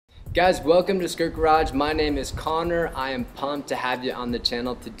Guys, welcome to Skrrt Garage. My name is Connor. I am pumped to have you on the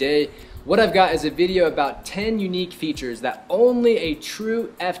channel today. What I've got is a video about 10 unique features that only a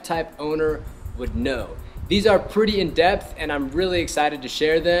true Ftype owner would know. These are pretty in-depth and I'm really excited to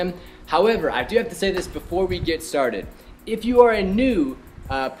share them. However, I do have to say this before we get started. If you are a new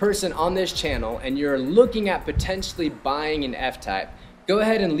person on this channel and you're looking at potentially buying an Ftype, go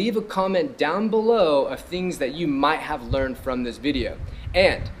ahead and leave a comment down below of things that you might have learned from this video.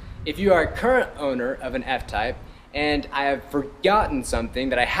 And if you are a current owner of an Ftype and I have forgotten something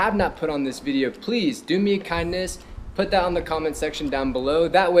that I have not put on this video, please do me a kindness, put that on the comment section down below.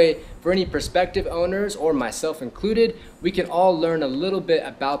 That way, for any prospective owners or myself included, we can all learn a little bit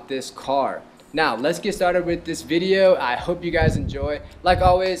about this car. Now, let's get started with this video. I hope you guys enjoy. Like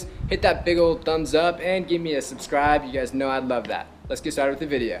always, hit that big old thumbs up and give me a subscribe. You guys know I'd love that. Let's get started with the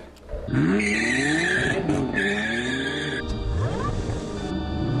video.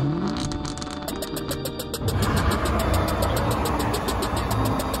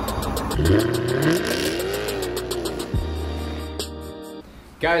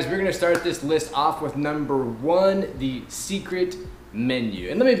 Guys, we're gonna start this list off with number 1, the secret menu.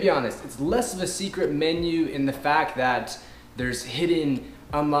 And let me be honest, it's less of a secret menu in the fact that there's hidden,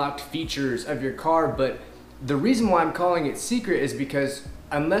 unlocked features of your car, but the reason why I'm calling it secret is because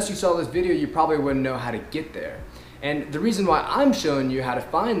unless you saw this video, you probably wouldn't know how to get there. And the reason why I'm showing you how to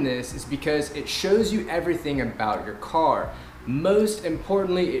find this is because it shows you everything about your car. Most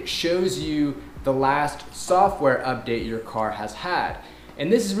importantly, it shows you the last software update your car has had.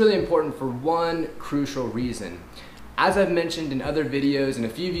 And this is really important for one crucial reason. As I've mentioned in other videos, and a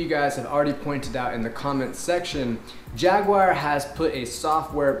few of you guys have already pointed out in the comments section, Jaguar has put a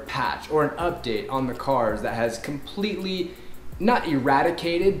software patch or an update on the cars that has completely, not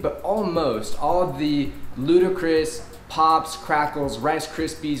eradicated, but almost all of the ludicrous pops, crackles, Rice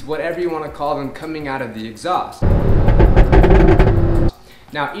Krispies, whatever you want to call them, coming out of the exhaust.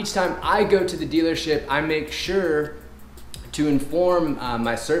 Now, each time I go to the dealership, I make sure to inform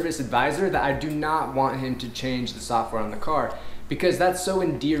my service advisor that I do not want him to change the software on the car, because that's so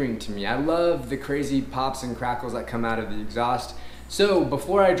endearing to me. I love the crazy pops and crackles that come out of the exhaust. So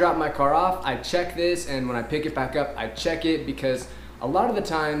before I drop my car off, I check this, and when I pick it back up, I check it, because a lot of the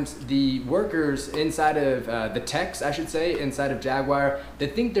times the workers inside of, the techs I should say, inside of Jaguar, they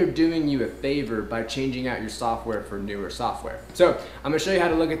think they're doing you a favor by changing out your software for newer software. So I'm gonna show you how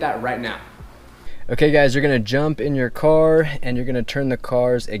to look at that right now. Okay guys, you're gonna jump in your car and you're gonna turn the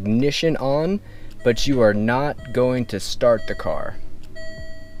car's ignition on, but you are not going to start the car.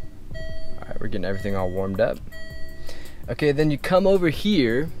 Alright, we're getting everything all warmed up. Okay, then you come over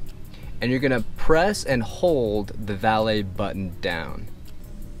here and you're gonna press and hold the valet button down.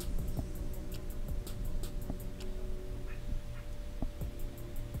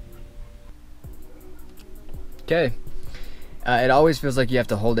 Okay. It always feels like you have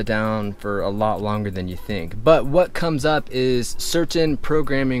to hold it down for a lot longer than you think. But what comes up is certain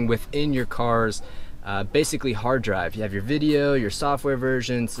programming within your car's basically hard drive. You have your video, your software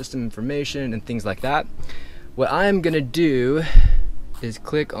version, system information, and things like that. What I'm gonna do is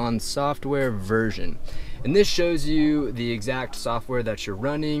click on software version. And this shows you the exact software that you're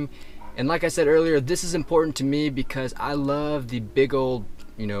running. And like I said earlier, this is important to me because I love the big old,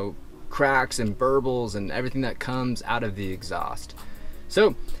 cracks and burbles and everything that comes out of the exhaust.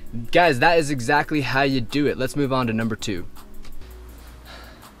 So guys, that is exactly how you do it. Let's move on to number 2.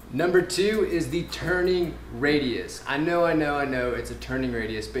 Number 2 is the turning radius. I know it's a turning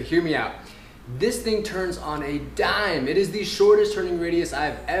radius, but hear me out. This thing turns on a dime. It is the shortest turning radius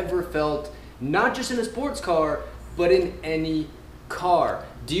I've ever felt, not just in a sports car, but in any car.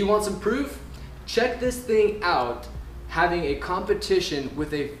 Do you want some proof? Check this thing out, having a competition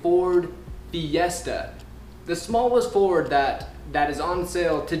with a Ford Fiesta. The smallest Ford that is on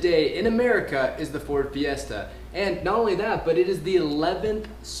sale today in America is the Ford Fiesta. And not only that, but it is the 11th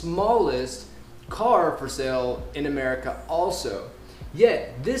smallest car for sale in America also.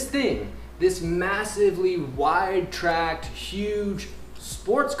 Yet this thing, this massively wide-tracked, huge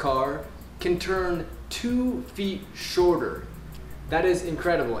sports car can turn 2 feet shorter. That is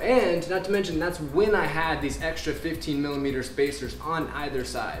incredible. And not to mention, that's when I had these extra 15mm spacers on either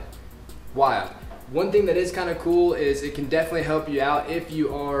side. Wild. One thing that is kind of cool is it can definitely help you out if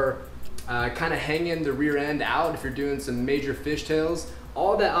you are kind of hanging the rear end out, if you're doing some major fishtails.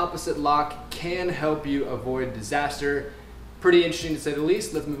 All that opposite lock can help you avoid disaster. Pretty interesting to say the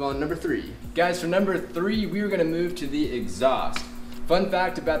least. Let's move on to number 3. Guys, for number 3, we are gonna move to the exhaust. Fun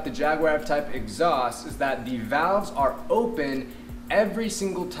fact about the Jaguar Ftype exhaust is that the valves are open every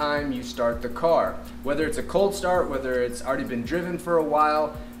single time you start the car. Whether it's a cold start, whether it's already been driven for a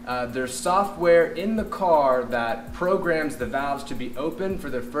while, There's software in the car that programs the valves to be open for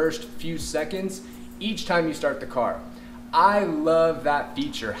the first few seconds each time you start the car. I love that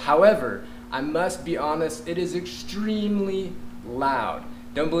feature. However, I must be honest, it is extremely loud.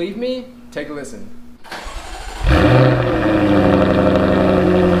 Don't believe me? Take a listen.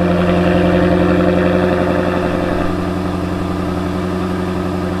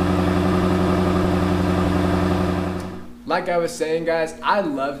 Like I was saying, guys, I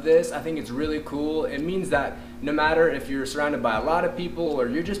love this. I think it's really cool. It means that no matter if you're surrounded by a lot of people or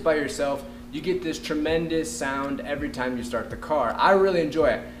you're just by yourself, you get this tremendous sound every time you start the car. I really enjoy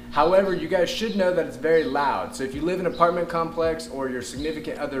it. However, you guys should know that it's very loud. So if you live in an apartment complex or your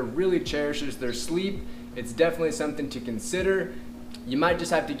significant other really cherishes their sleep, it's definitely something to consider. You might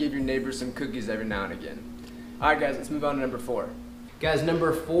just have to give your neighbors some cookies every now and again. All right, guys, let's move on to number 4. Guys,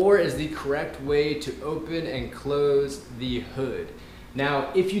 number 4 is the correct way to open and close the hood.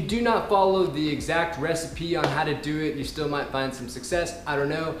 Now, if you do not follow the exact recipe on how to do it, you still might find some success. I don't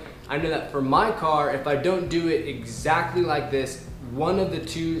know. I know that for my car, if I don't do it exactly like this, one of the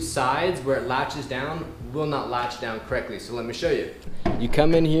two sides where it latches down will not latch down correctly. So let me show you. You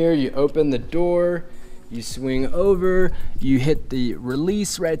come in here, you open the door, you swing over, you hit the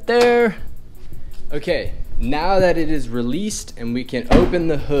release right there. Okay, now that it is released and we can open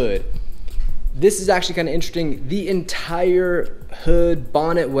the hood, this is actually kind of interesting. The entire hood,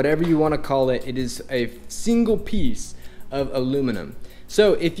 bonnet, whatever you want to call it, it is a single piece of aluminum.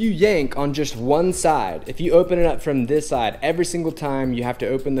 So if you yank on just one side, if you open it up from this side, every single time you have to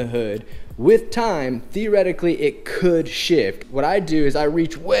open the hood, with time, theoretically it could shift. What I do is I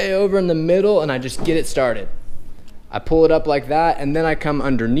reach way over in the middle and I just get it started. I pull it up like that and then I come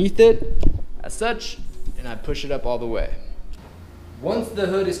underneath it as such and I push it up all the way. Once the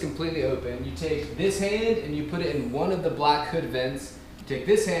hood is completely open, you take this hand and you put it in one of the black hood vents. You take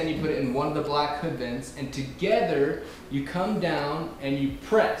this hand, you put it in one of the black hood vents, and together you come down and you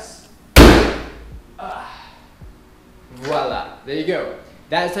press. Voila, there you go.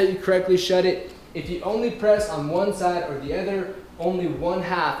 That's how you correctly shut it. If you only press on one side or the other, only one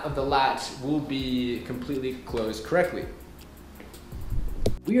half of the latch will be completely closed correctly.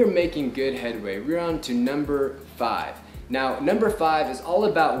 We are making good headway. We're on to number 5. Now, number 5 is all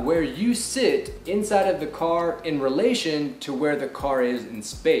about where you sit inside of the car in relation to where the car is in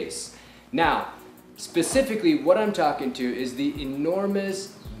space. Now, specifically what I'm talking to is the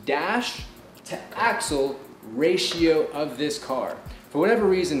enormous dash to axle ratio of this car. For whatever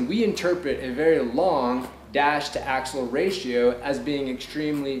reason, we interpret a very long dash to axle ratio as being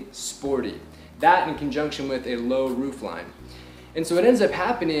extremely sporty. That in conjunction with a low roofline. And so what ends up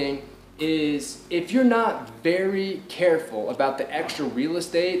happening is if you're not very careful about the extra real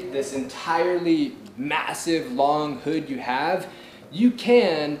estate, this entirely massive long hood you have, you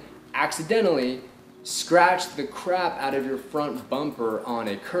can accidentally scratch the crap out of your front bumper on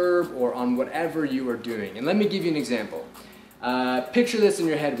a curb or on whatever you are doing. And let me give you an example. Picture this in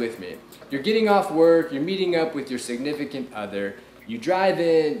your head with me. You're getting off work, you're meeting up with your significant other, you drive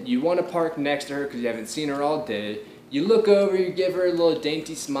in, you want to park next to her because you haven't seen her all day. You look over, you give her a little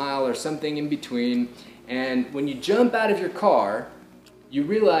dainty smile or something in between, and when you jump out of your car, you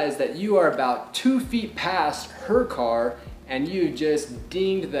realize that you are about 2 feet past her car and you just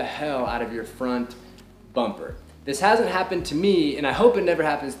dinged the hell out of your front bumper. This hasn't happened to me, and I hope it never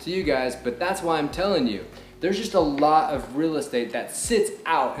happens to you guys, but that's why I'm telling you. There's just a lot of real estate that sits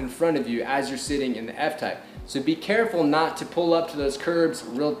out in front of you as you're sitting in the F-Type. So be careful not to pull up to those curbs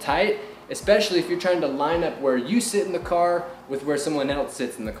real tight, especially if you're trying to line up where you sit in the car with where someone else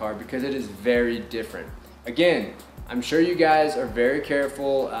sits in the car, because it is very different. Again, I'm sure you guys are very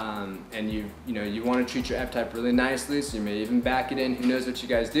careful and you want to treat your F-Type really nicely, so you may even back it in, who knows what you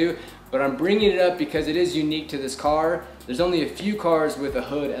guys do. But I'm bringing it up because it is unique to this car. There's only a few cars with a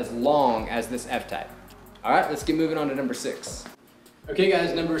hood as long as this F-Type. All right, let's get moving on to number 6. Okay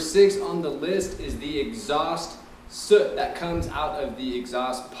guys, number 6 on the list is the exhaust soot that comes out of the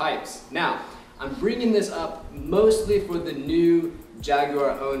exhaust pipes. Now, I'm bringing this up mostly for the new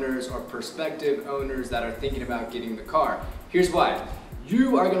Jaguar owners or prospective owners that are thinking about getting the car. Here's why.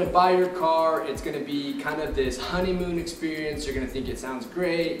 You are going to buy your car, it's going to be kind of this honeymoon experience, you're going to think it sounds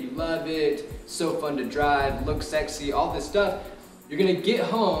great, you love it, so fun to drive, looks sexy, all this stuff. You're going to get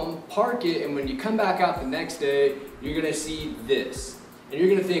home, park it, and when you come back out the next day, you're going to see this. And you're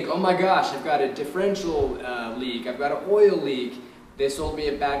going to think, oh my gosh, I've got a differential leak, I've got an oil leak, they sold me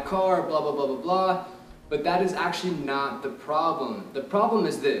a bad car, blah, blah, blah, blah, blah. But that is actually not the problem. The problem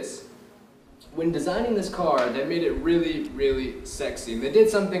is this. When designing this car, they made it really, really sexy. And they did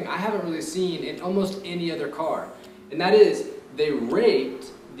something I haven't really seen in almost any other car. And that is, they raked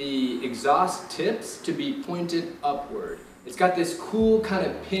the exhaust tips to be pointed upward. It's got this cool kind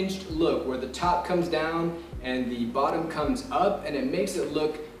of pinched look where the top comes down and the bottom comes up, and it makes it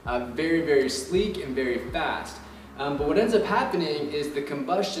look very, very sleek and very fast. But what ends up happening is the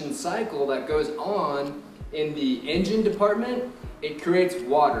combustion cycle that goes on in the engine department, it creates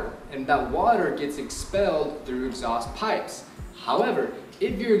water, and that water gets expelled through exhaust pipes. However,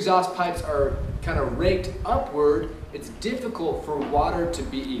 if your exhaust pipes are kind of raked upward, it's difficult for water to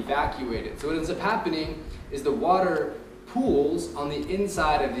be evacuated. So what ends up happening is the water pools on the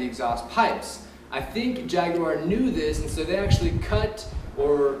inside of the exhaust pipes. I think Jaguar knew this, and so they actually cut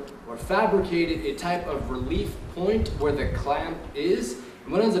or fabricated a type of relief point where the clamp is.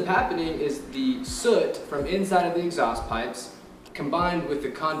 And what ends up happening is the soot from inside of the exhaust pipes combined with the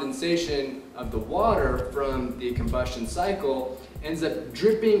condensation of the water from the combustion cycle ends up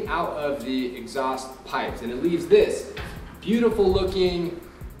dripping out of the exhaust pipes, and it leaves this beautiful looking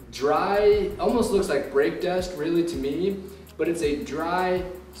dry, almost looks like brake dust really to me, but it's a dry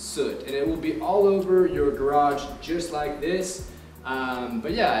soot, and it will be all over your garage just like this.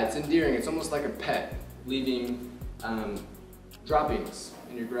 But yeah, it's endearing. It's almost like a pet leaving droppings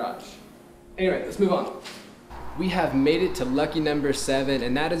in your garage. Anyway, let's move on. We have made it to lucky number 7,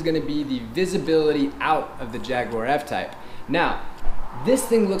 and that is going to be the visibility out of the Jaguar F-Type. Now, this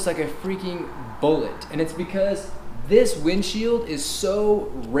thing looks like a freaking bullet, and it's because this windshield is so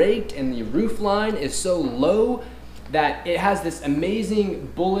raked and the roof line is so low that it has this amazing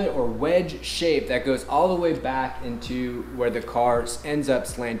bullet or wedge shape that goes all the way back into where the car ends up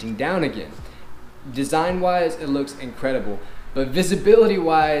slanting down again. Design-wise, it looks incredible, but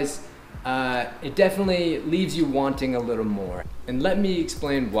visibility-wise, it definitely leaves you wanting a little more. And let me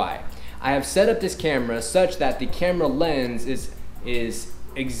explain why. I have set up this camera such that the camera lens is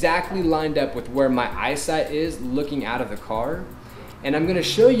exactly lined up with where my eyesight is looking out of the car. And I'm gonna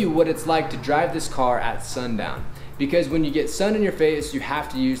show you what it's like to drive this car at sundown. Because when you get sun in your face, you have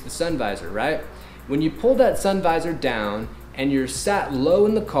to use the sun visor, right? When you pull that sun visor down and you're sat low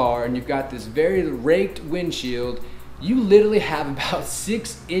in the car and you've got this very raked windshield, you literally have about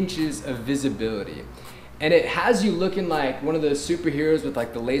 6 inches of visibility. And it has you looking like one of those superheroes with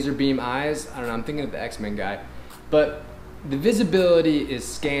like the laser beam eyes. I don't know, I'm thinking of the X-Men guy. But the visibility is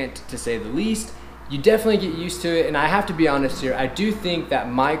scant to say the least. You definitely get used to it, and I have to be honest here, I do think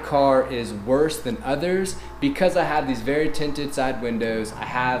that my car is worse than others because I have these very tinted side windows. I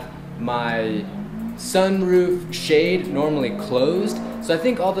have my sunroof shade normally closed, so I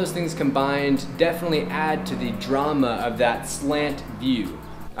think all those things combined definitely add to the drama of that slant view.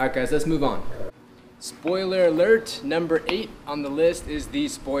 Alright guys, let's move on. Spoiler alert, number 8 on the list is the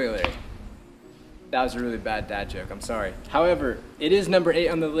spoiler. That was a really bad dad joke, I'm sorry. However, it is number 8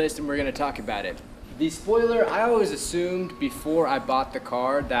 on the list and we're gonna talk about it. The spoiler, I always assumed before I bought the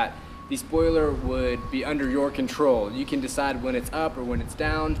car that the spoiler would be under your control. You can decide when it's up or when it's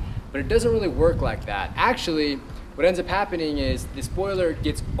down, but it doesn't really work like that. Actually, what ends up happening is the spoiler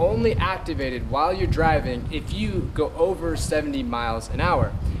gets only activated while you're driving if you go over 70 miles an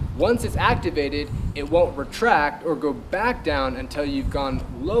hour. Once it's activated, it won't retract or go back down until you've gone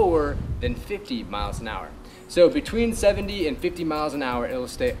lower than 50 miles an hour. So between 70 and 50 miles an hour, it'll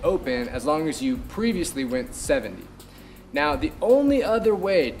stay open as long as you previously went 70. Now, the only other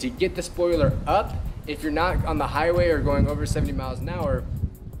way to get the spoiler up, if you're not on the highway or going over 70 miles an hour,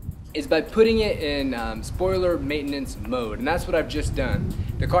 is by putting it in spoiler maintenance mode, and that's what I've just done.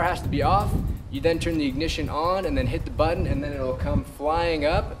 The car has to be off, you then turn the ignition on and then hit the button and then it'll come flying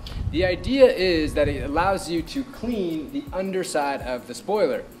up. The idea is that it allows you to clean the underside of the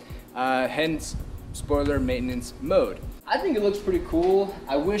spoiler, hence spoiler maintenance mode. I think it looks pretty cool.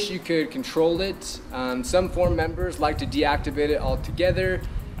 I wish you could control it. Some forum members like to deactivate it altogether.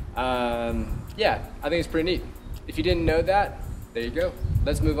 Yeah, I think it's pretty neat. If you didn't know that, there you go.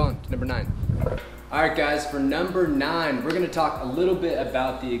 Let's move on to number 9. Alright guys, for number 9, we're going to talk a little bit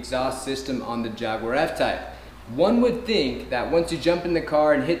about the exhaust system on the Jaguar F-Type. One would think that once you jump in the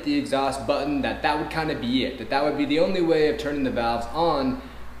car and hit the exhaust button that would kind of be it, that would be the only way of turning the valves on,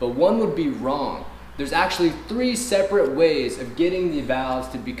 but one would be wrong. There's actually 3 separate ways of getting the valves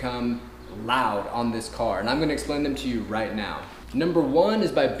to become loud on this car, and I'm going to explain them to you right now. Number 1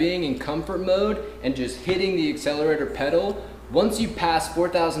 is by being in comfort mode and just hitting the accelerator pedal. Once you pass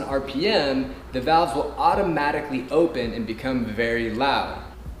 4,000 RPM, the valves will automatically open and become very loud.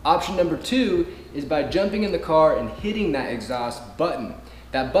 Option number 2 is by jumping in the car and hitting that exhaust button.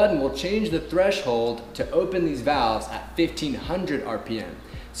 That button will change the threshold to open these valves at 1,500 RPM.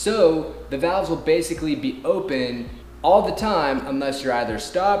 So the valves will basically be open all the time unless you're either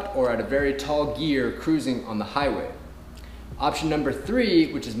stopped or at a very tall gear cruising on the highway. Option number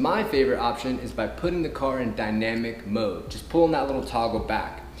 3, which is my favorite option, is by putting the car in dynamic mode, just pulling that little toggle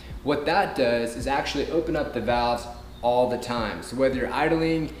back. What that does is actually open up the valves all the time. So whether you're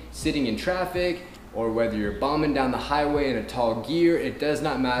idling, sitting in traffic, or whether you're bombing down the highway in a tall gear, it does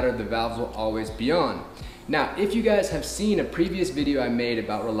not matter, the valves will always be on. Now, if you guys have seen a previous video I made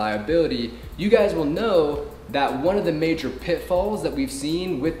about reliability, you guys will know that one of the major pitfalls that we've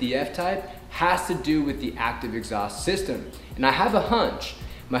seen with the Ftype has to do with the active exhaust system. And I have a hunch.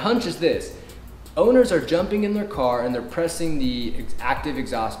 My hunch is this: owners are jumping in their car and they're pressing the active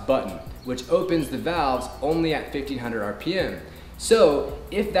exhaust button, which opens the valves only at 1500 RPM. So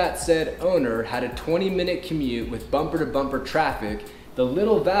if that said owner had a 20-minute commute with bumper to bumper traffic, the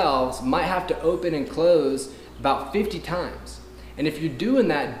little valves might have to open and close about 50 times. And if you're doing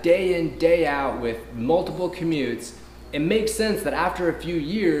that day in, day out with multiple commutes, it makes sense that after a few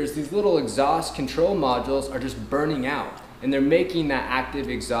years, these little exhaust control modules are just burning out, and they're making that active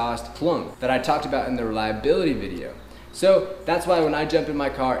exhaust plunk that I talked about in the reliability video. So that's why when I jump in my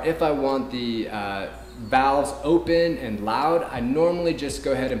car, if I want the valves open and loud, I normally just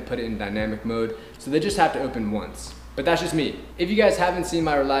go ahead and put it in dynamic mode, so they just have to open once. But that's just me. If you guys haven't seen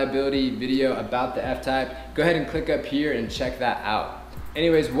my reliability video about the Ftype, go ahead and click up here and check that out.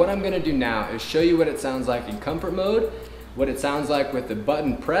 Anyways, what I'm gonna do now is show you what it sounds like in comfort mode, what it sounds like with the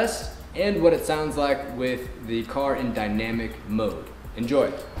button pressed, and what it sounds like with the car in dynamic mode.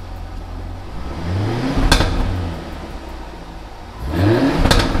 Enjoy.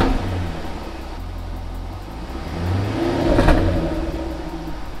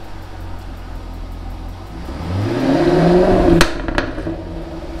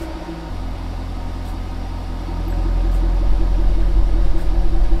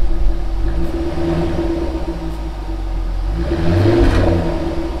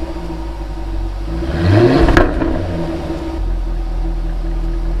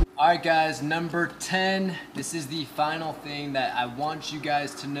 Alright guys, number 10. This is the final thing that I want you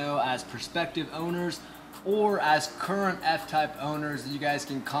guys to know as prospective owners or as current Ftype owners. You guys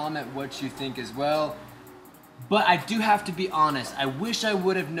can comment what you think as well. But I do have to be honest, I wish I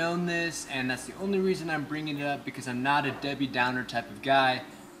would have known this, and that's the only reason I'm bringing it up, because I'm not a Debbie Downer type of guy.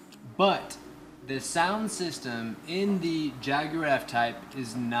 But the sound system in the Jaguar Ftype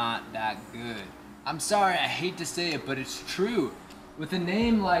is not that good. I'm sorry, I hate to say it, but it's true. With a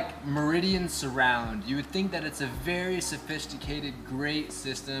name like Meridian Surround, you would think that it's a very sophisticated, great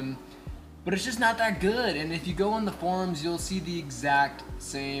system, but it's just not that good. And if you go on the forums, you'll see the exact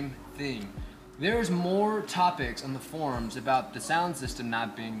same thing. There's more topics on the forums about the sound system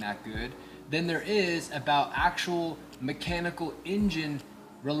not being that good than there is about actual mechanical engine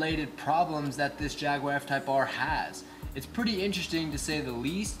related problems that this Jaguar F-Type R has. It's pretty interesting to say the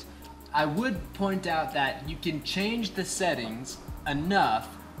least. I would point out that you can change the settings enough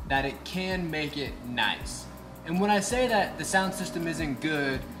that it can make it nice. And when I say that the sound system isn't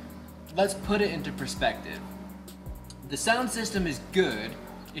good, let's put it into perspective. The sound system is good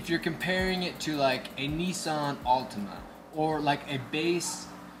if you're comparing it to like a Nissan Altima or like a base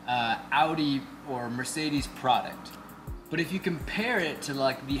Audi or Mercedes product. But if you compare it to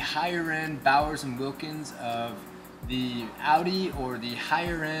like the higher end Bowers and Wilkins of the Audi or the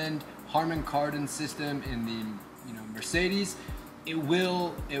higher end Harman Kardon system in the Mercedes, it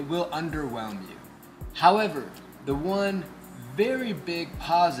will underwhelm you. However, the one very big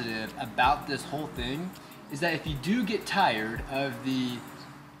positive about this whole thing is that if you do get tired of the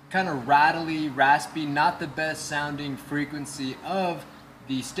kind of rattly, raspy, not the best sounding frequency of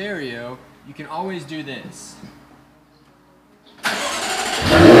the stereo, you can always do this.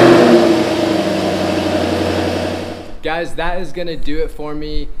 Guys, that is gonna do it for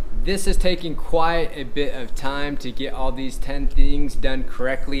me. This is taking quite a bit of time to get all these 10 things done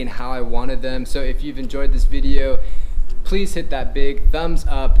correctly and how I wanted them. So if you've enjoyed this video, please hit that big thumbs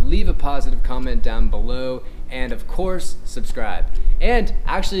up, leave a positive comment down below, and of course, subscribe. And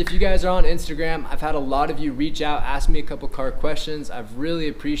actually, if you guys are on Instagram, I've had a lot of you reach out, ask me a couple car questions. I've really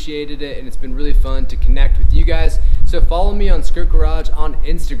appreciated it, and it's been really fun to connect with you guys. So follow me on Skrrt Garage on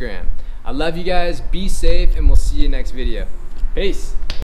Instagram. I love you guys, be safe, and we'll see you next video. Peace.